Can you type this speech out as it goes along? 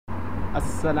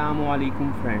अस्सलामुअलैकुम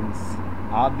फ्रेंड्स,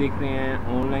 आप देख रहे हैं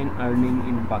ऑनलाइन अर्निंग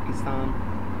इन पाकिस्तान।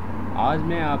 आज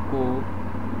मैं आपको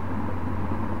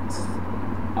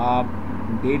आप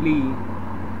डेली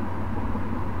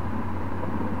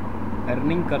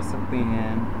अर्निंग कर सकते हैं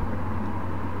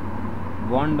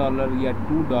 $1 या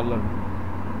 $2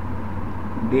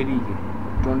 डेली के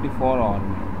 24 आवर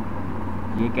में।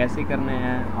 ये कैसे करने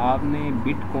हैं? आपने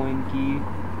बिटकॉइन की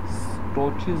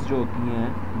स्टोचेस जो होती हैं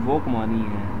वो कमानी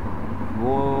है।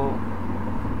 वो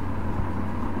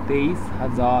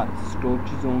 23,000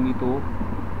 स्टोचेस होंगी तो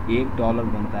 $1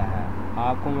 बनता है।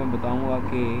 आपको मैं बताऊंगा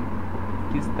कि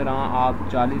किस तरह आप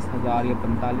 40,000 या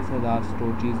 45,000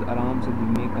 स्टोचेस आराम से दिन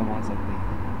में कमा सकते हैं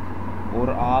और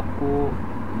आपको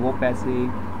वो पैसे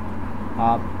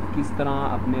आप किस तरह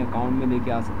अपने अकाउंट में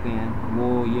लेके आ सकते हैं। वो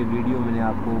ये वीडियो मैंने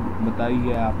आपको बताई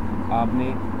है। आपने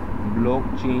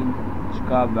ब्लॉकचेन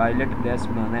का वॉलेट एड्रेस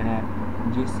बनाना है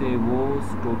जिससे वो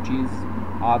स्टोचेस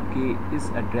आपके इस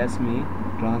एड्रेस में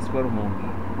ट्रांसफ़र होंगे।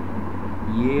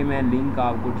 ये मैं लिंक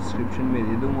आपको डिस्क्रिप्शन में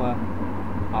दे दूँगा,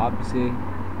 आप इसे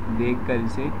देखकर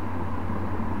इसे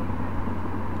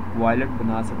वॉलेट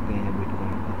बना सकते हैं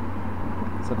बिटकॉइन का।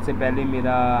 सबसे पहले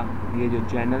मेरा ये जो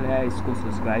चैनल है इसको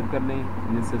सब्सक्राइब कर लें।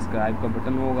 ये सब्सक्राइब का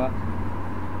बटन होगा,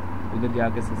 उधर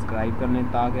जाके सब्सक्राइब कर लें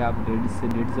ताकि आप लेटेस्ट से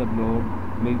लेटेस्ट अपलोड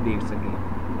में देख सकें।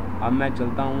 अब मैं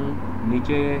चलता हूँ,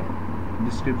 नीचे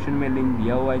डिस्क्रिप्शन में लिंक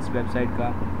दिया हुआ है इस वेबसाइट का।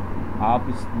 आप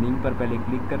इस लिंक पर पहले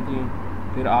क्लिक कर दिए,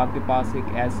 फिर आपके पास एक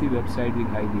ऐसी वेबसाइट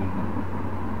दिखाई देगी।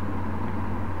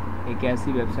 एक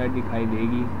ऐसी वेबसाइट दिखाई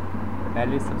देगी।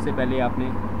 सबसे पहले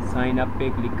आपने साइन अप पे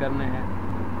क्लिक करना है।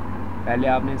 पहले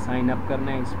आपने साइन अप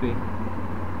करना है। इस पे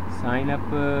साइन अप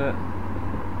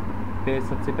पे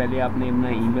सबसे पहले आपने अपना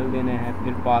ईमेल देना है,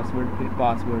 फिर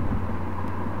पासवर्ड,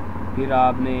 फिर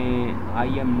आपने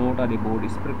I am not a report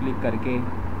इस पर क्लिक करके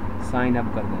साइन अप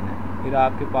कर देना है। फिर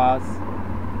आपके पास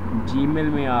जीमेल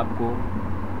में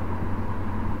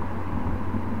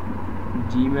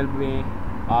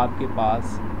आपके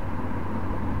पास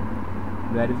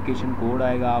वेरिफिकेशन कोड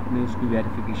आएगा, आपने उसकी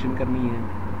वेरिफिकेशन करनी है।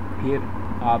 फिर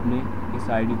आपने इस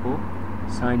आईडी को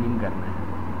साइन इन करना है,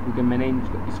 क्योंकि मैंने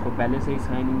इसको पहले से ही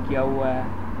साइन इन किया हुआ है।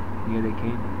 ये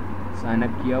देखें, साइन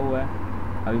अप किया हुआ है।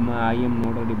 अभी मैं I am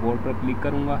not a report पर क्लिक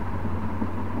करूँगा,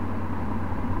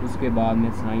 उसके बाद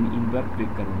मैं साइन इन पर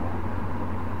क्लिक करूँगा।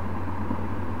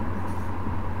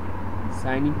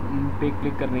 साइन इन पे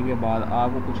क्लिक करने के बाद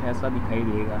आपको कुछ ऐसा दिखाई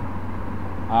देगा।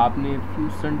 आपने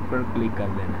फ्यूसेंट पर क्लिक कर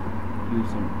देना है।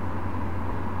 फ्यूसेंट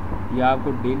यह आपको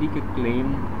डेली के क्लेम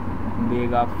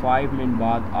देगा। 5 मिनट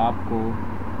बाद आपको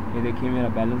ये देखिए, मेरा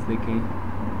बैलेंस देखें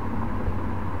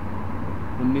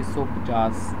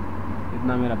 1950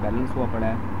 इतना मेरा बैलेंस हुआ पड़ा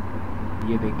है।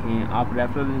 ये देखें, आप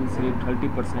रेफरल लिंक से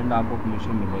 30% आपको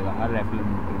कमीशन मिलेगा हर रेफरल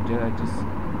लिंक पे, जिस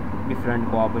भी फ्रेंड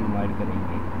को आप इनवाइट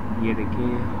करेंगे। ये देखें,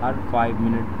 हर 5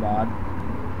 मिनट बाद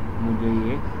मुझे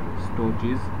ये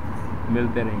स्टोचेस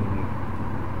मिलते रहेंगे।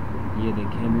 ये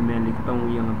देखें, अभी मैं लिखता हूँ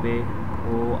यहाँ पे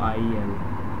OIL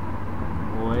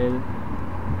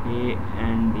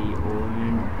ANDONVINGAR।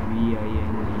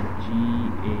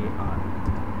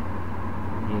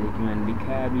 ये देखिए मैंने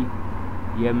लिखा है। अभी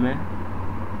ये मैं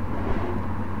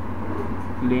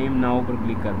क्लेम नाउ पर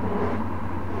क्लिक कर दूँगा।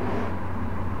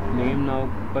 क्लेम नाउ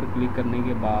पर क्लिक करने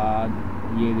के बाद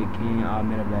ये देखें, आप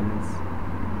मेरा बैलेंस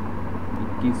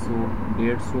 2100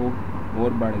 150 और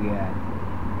बढ़ गया है।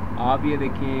 आप ये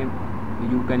देखें,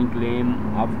 you can claim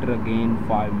after again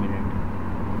 5 minute.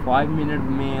 5 minute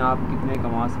में आप कितने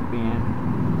कमा सकते हैं?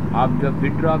 आप जब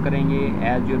विड्रॉ करेंगे,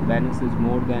 as your balance is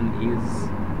more than is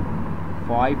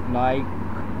 5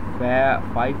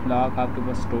 lakh आपके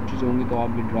पास स्टोचेज होंगी तो आप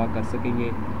विड्रॉ कर सकेंगे।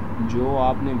 जो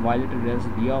आपने वॉलेट एड्रेस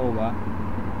दिया होगा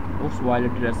उस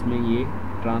वॉलेट एड्रेस में ये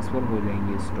ट्रांसफ़र हो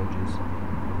जाएंगे स्टोचेस।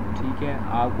 ठीक है,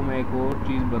 आपको मैं एक और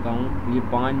चीज़ बताऊं, ये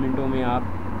 5 मिनटों में आप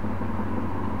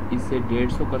इससे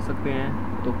 150 कर सकते हैं।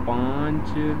 तो 5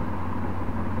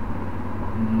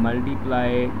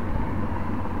 मल्टीप्लाई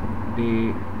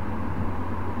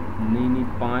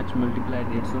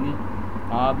 150 नहीं,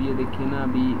 आप ये देखिए ना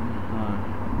अभी, हाँ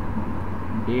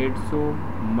 150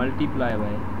 मल्टीप्लाई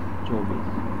बाय 24।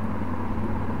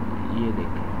 ये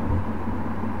देखें,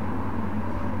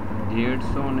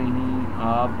 150 नहीं,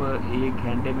 आप 1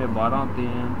 घंटे में 12 होते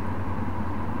हैं।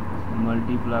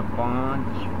 Multiply 5,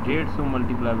 150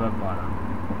 multiply by 12।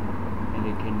 ये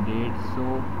देखें,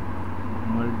 150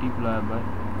 मल्टीप्लाई बाय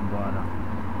 12।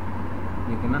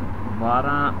 देखें ना,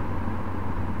 12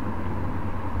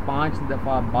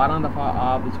 दफ़ा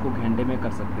आप इसको घंटे में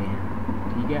कर सकते हैं।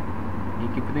 ठीक है, ये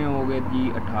कितने हो गए जी?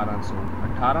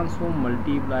 1800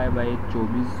 मल्टीप्लाई बाय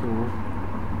 2400,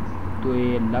 तो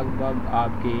ये लगभग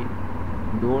आपके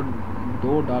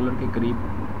 $2 के करीब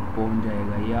पहुंच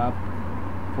जाएगा। ये आप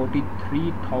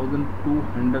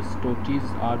 43,200 स्टोचीज़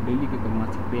आप डेली के कमा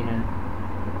सकते हैं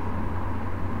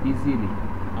इजीली।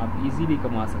 आप इजीली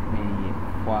कमा सकते हैं ये,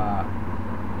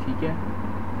 ठीक है।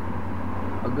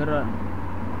 अगर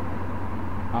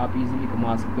आप इजीली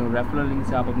कमा सकते हो, रेफरल लिंक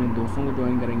से आप अपने दोस्तों को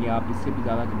ज्वाइन करेंगे, आप इससे भी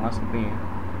ज़्यादा कमा सकते हैं।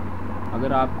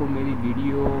 अगर आपको मेरी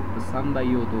वीडियो पसंद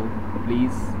आई हो तो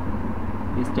प्लीज़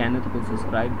इस चैनल को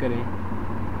सब्सक्राइब करें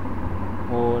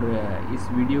और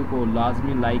इस वीडियो को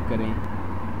लाजमी लाइक करें,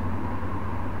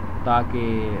 ताकि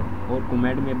और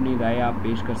कमेंट में अपनी राय आप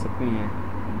पेश कर सकते हैं।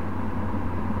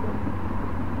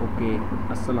 ओके,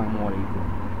 अस्सलाम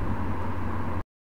वालेकुम।